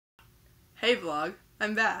Hey vlog,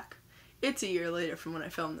 I'm back. It's a year later from when I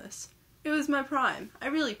filmed this. It was my prime. I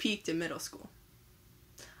really peaked in middle school.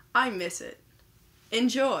 I miss it.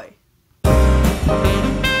 Enjoy!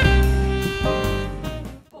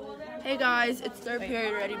 Hey guys, it's third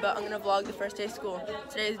period already, but I'm gonna vlog the first day of school.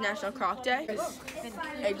 Today is National Croc Day.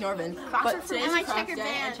 Ignore Vin. But today's Croc Day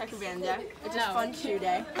and Checker Band Day. It's a fun shoe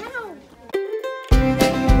day.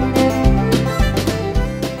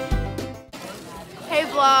 Hey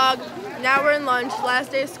vlog, now we're in lunch,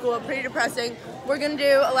 last day of school, pretty depressing. We're gonna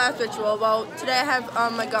do a last ritual. Well, today I have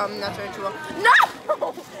my gum, that's a ritual.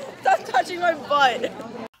 No! Stop touching my butt!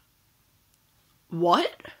 What?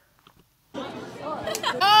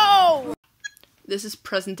 Oh! This is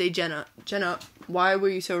present day Jenna. Jenna, why were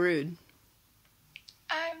you so rude?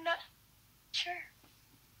 I'm not sure.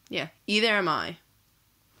 Yeah, either am I.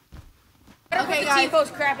 Okay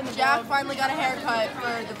guys, crap in the Jack finally got a haircut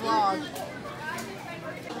for the vlog.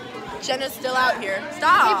 Jenna's still out here.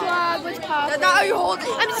 Stop! Hey vlog, what's poppin'? That's not how you hold it!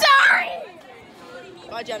 I'm sorry!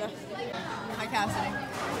 Bye Jenna. Hi Cassidy.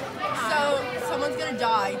 So, someone's gonna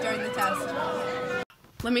die during the test.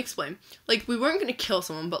 Let me explain. Like, we weren't gonna kill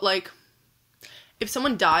someone, but like, if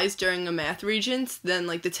someone dies during a math regents, then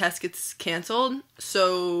like the test gets canceled.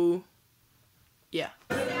 So, yeah.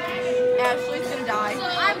 Ashley's gonna die.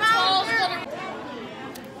 I'm out!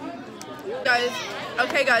 Guys,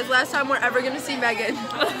 okay guys, last time we're ever gonna see Megan.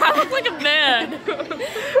 I look like a man.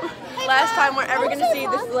 Last time we're ever gonna see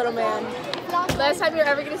this little man. Last time you're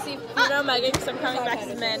ever going to see female Megan, because I'm coming back as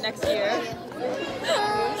a man next year.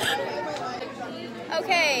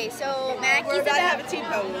 Okay, so Mackie's We're about to have about... a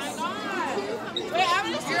T-pose. Wait, I'm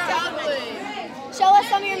going to see Show us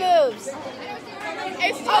some of your moves.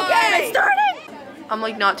 It's Okay! It's starting! I'm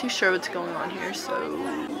like not too sure what's going on here, so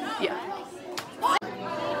yeah.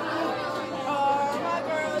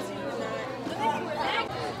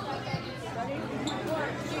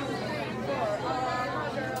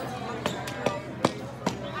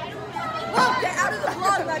 Get out of the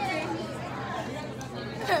vlog, Lexi!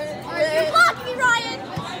 You're blocking me, Ryan!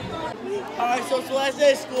 Alright, so it's the last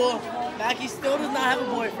day of school. Mackie still does not have a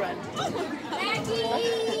boyfriend.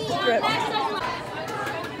 Rip.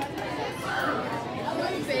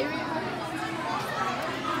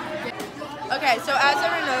 Okay, so as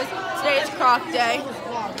everyone knows, today is Croc Day.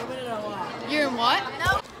 You're in what?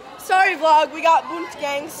 Sorry vlog, we got Boont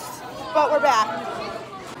Gangs, but we're back.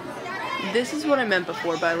 This is what I meant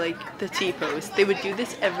before by like the T-pose. They would do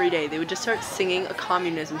this every day. They would just start singing a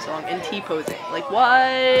communism song and T-posing. Like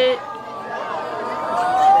what?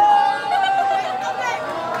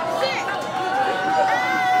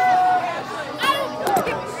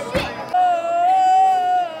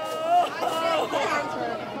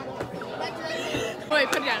 Wait,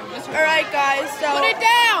 put it down. Alright guys, so Put it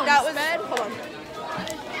down! that was hold on.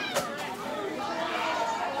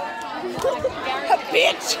 A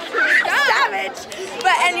bitch! Savage!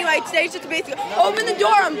 But anyway, today's just basically open the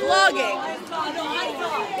door, I'm vlogging.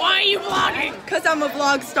 Why are you vlogging? Cause I'm a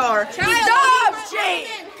vlog star. Stop, Shane!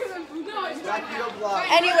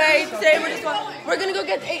 Anyway, today we're gonna go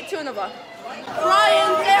get 8-2 in the vlog.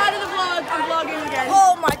 Ryan, stay out of the vlog. I'm vlogging again.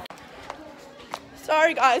 Oh my.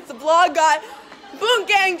 Sorry guys, the vlog got boom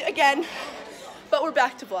ganged again. But we're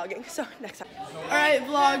back to vlogging, so next time. Alright,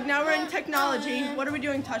 vlog, now we're in technology. What are we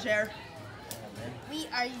doing, Tajer? We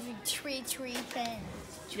are using tree pens.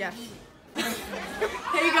 Yes.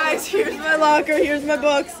 Hey guys, here's my locker, here's my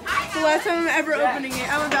books. It's the last time I'm ever opening it.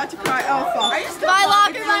 I'm about to cry. Oh fuck. Bye,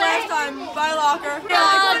 locker, It's the last time. Bye, locker.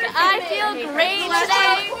 I feel great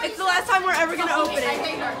today. It's the last time we're ever gonna open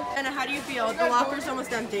it. And how do you feel? The locker's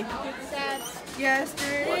almost empty. Sad.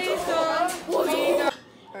 Yesterday's song.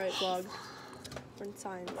 Alright, vlog. We're in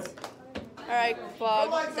science. Alright,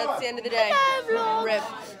 vlog. That's the end of the day. Rip.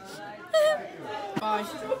 Bye.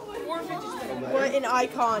 We're in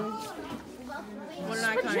Icon. What an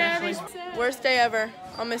icon, actually. Worst day ever.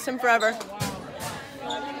 I'll miss him forever.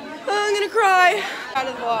 I'm gonna cry. Out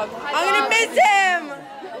of the vlog. I'm gonna miss him!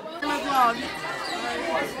 My vlog.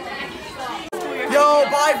 Yo,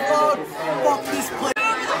 bye vlog. Fuck this place.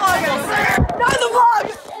 Not the vlog!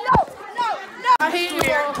 No! I hate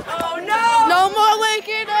you. Oh no! No more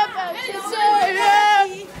waking up at 6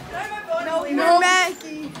 a.m. No,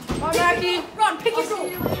 Mackie. Oh, Mackie. Run, pick your goal.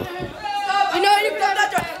 You know you can come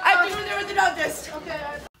that door. I do the orthodontist. Okay.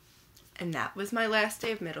 And that was my last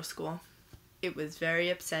day of middle school. It was very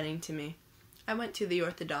upsetting to me. I went to the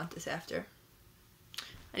orthodontist after.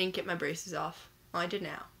 I didn't get my braces off. Well, I did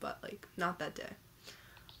now, but like not that day.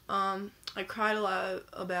 I cried a lot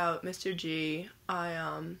about Mr. G. I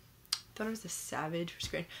thought I was a savage for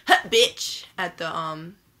screaming bitch at the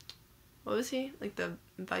What was he? Like the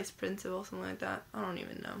vice principal, something like that. I don't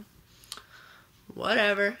even know.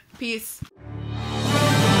 Whatever. Peace.